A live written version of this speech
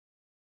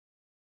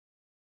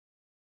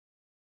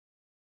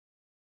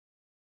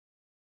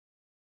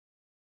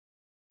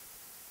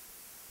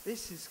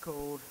This is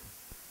called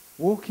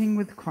Walking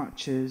with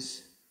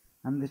Crutches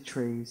and the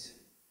Trees.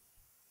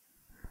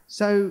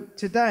 So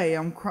today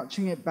I'm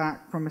crutching it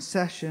back from a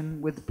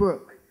session with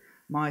Brooke,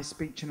 my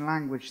speech and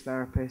language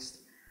therapist,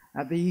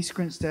 at the East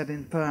Grinstead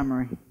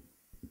Infirmary.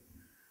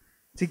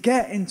 To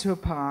get into a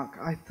park,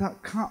 I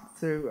cut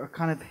through a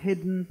kind of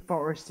hidden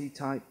foresty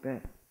type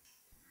bit.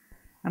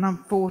 And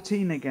I'm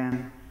 14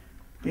 again,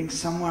 being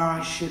somewhere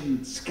I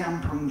shouldn't,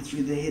 scampering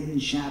through the hidden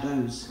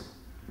shadows.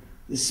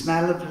 The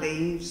smell of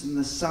leaves and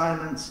the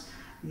silence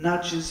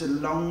nudges a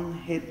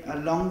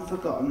long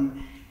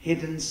forgotten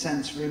hidden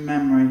sensory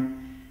memory,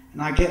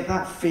 and I get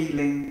that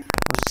feeling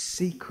of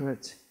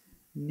secret,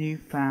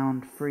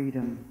 newfound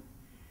freedom,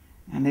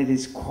 and it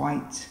is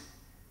quite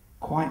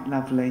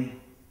lovely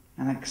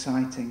and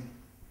exciting.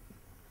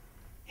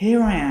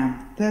 Here I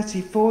am,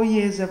 34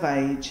 years of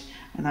age,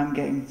 and I'm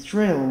getting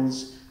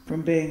thrills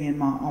from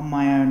being on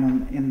my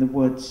own in the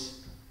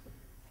woods.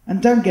 And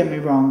don't get me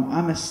wrong,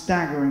 I'm a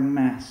staggering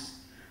mess.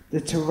 The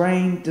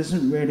terrain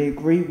doesn't really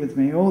agree with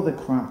me or the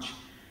crutch.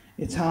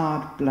 It's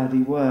hard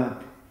bloody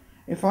work.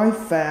 If I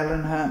fell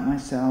and hurt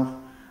myself,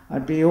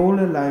 I'd be all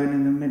alone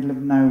in the middle of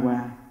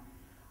nowhere.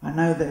 I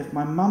know that if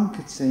my mum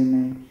could see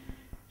me,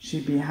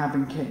 she'd be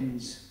having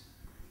kittens,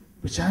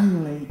 which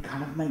only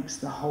kind of makes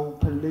the whole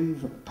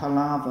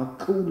palaver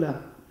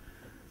cooler.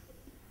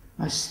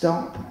 I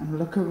stop and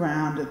look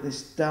around at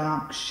this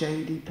dark,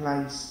 shady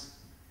place,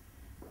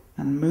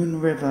 and Moon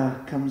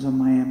River comes on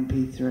my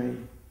MP3.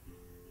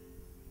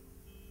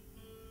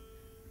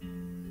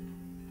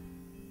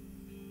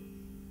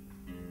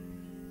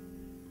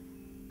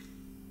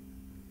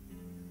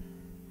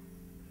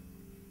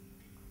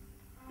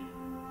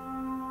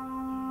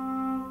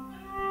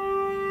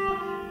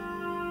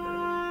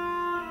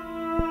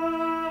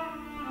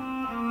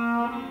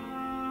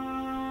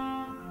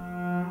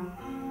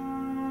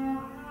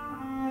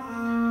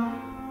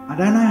 I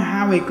don't know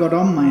how it got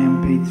on my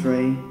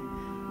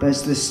MP3, but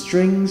as the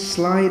strings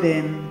slide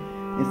in,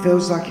 it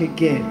feels like a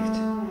gift.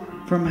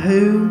 From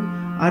who?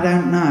 I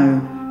don't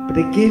know, but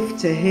a gift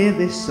to hear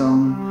this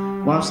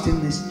song whilst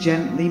in this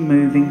gently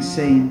moving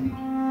scene.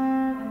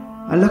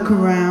 I look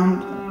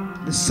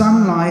around, the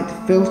sunlight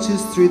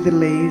filters through the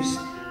leaves,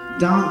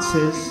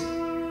 dances,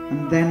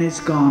 and then is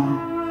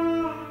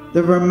gone.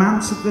 The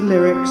romance of the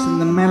lyrics and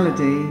the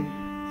melody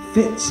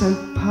fit so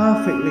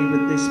perfectly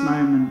with this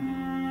moment.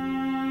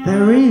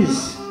 There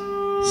is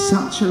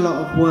such a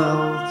lot of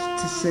world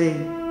to see.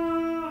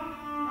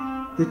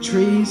 The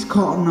trees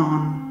cotton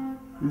on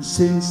and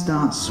soon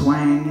start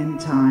swaying in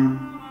time.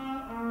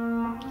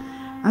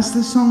 As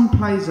the song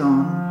plays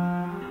on,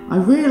 I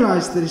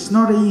realise that it's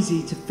not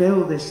easy to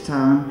feel this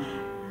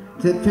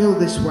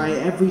way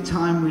every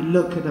time we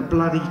look at a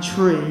bloody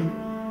tree,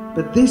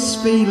 but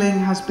this feeling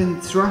has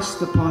been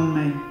thrust upon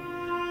me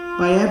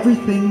by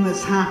everything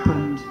that's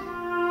happened,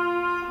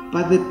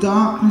 by the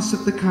darkness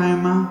of the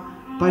coma,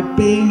 by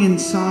being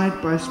inside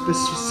for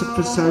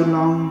so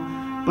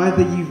long, by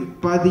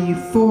the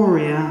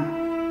euphoria,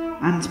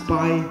 and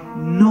by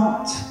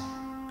not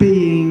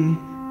being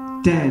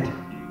dead.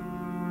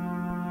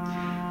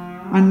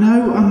 I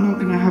know I'm not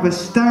going to have a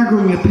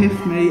staggering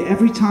epiphany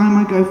every time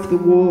I go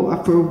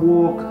for a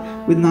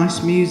walk with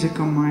nice music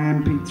on my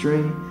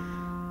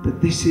MP3,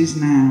 but this is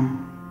now.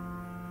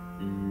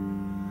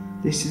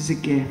 This is a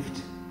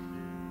gift.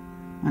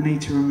 I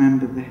need to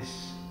remember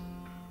this.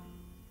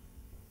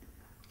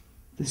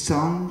 The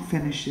song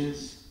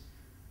finishes,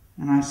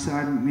 and I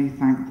silently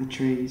thank the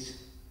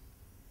trees.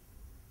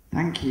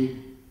 Thank you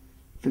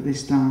for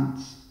this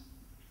dance.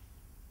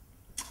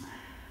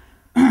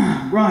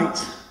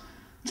 Right,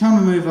 time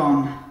to move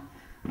on.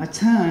 I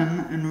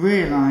turn and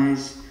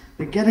realise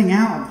that getting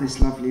out of this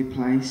lovely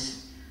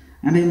place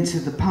and into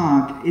the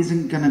park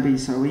isn't going to be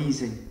so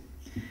easy.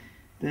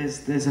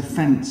 There's a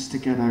fence to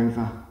get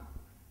over.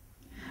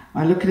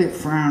 I look at it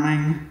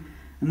frowning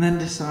and then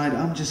decide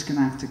I'm just going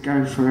to have to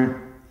go for it.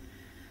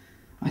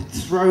 I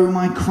throw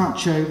my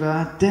crutch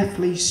over,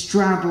 deftly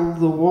straddle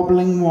the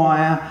wobbling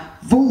wire,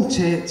 vault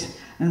it,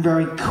 and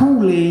very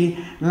coolly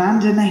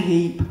land in a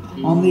heap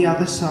on the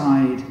other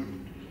side.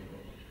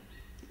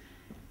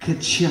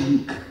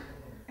 Ka-chunk.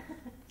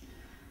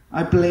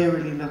 I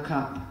blearily look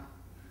up.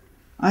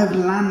 I have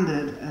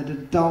landed at a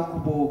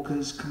dog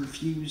walker's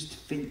confused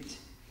feet.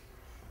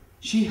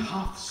 She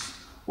huffs,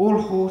 all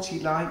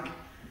haughty-like,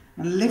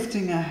 and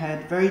lifting her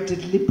head very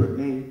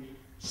deliberately,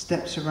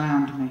 steps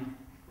around me.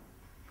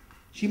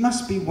 She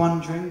must be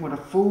wondering what a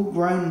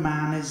full-grown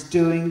man is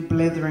doing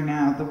blithering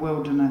out of the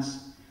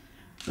wilderness,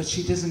 but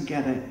she doesn't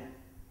get it.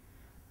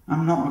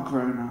 I'm not a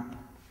grown-up.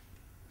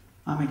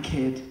 I'm a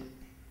kid.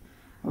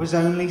 I was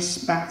only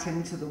spat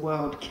into the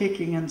world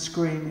kicking and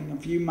screaming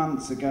a few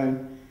months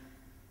ago.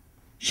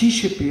 She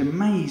should be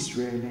amazed,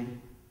 really.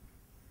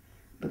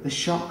 But the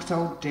shocked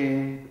old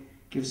deer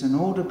gives an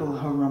audible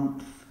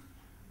harumph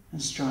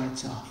and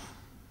strides off.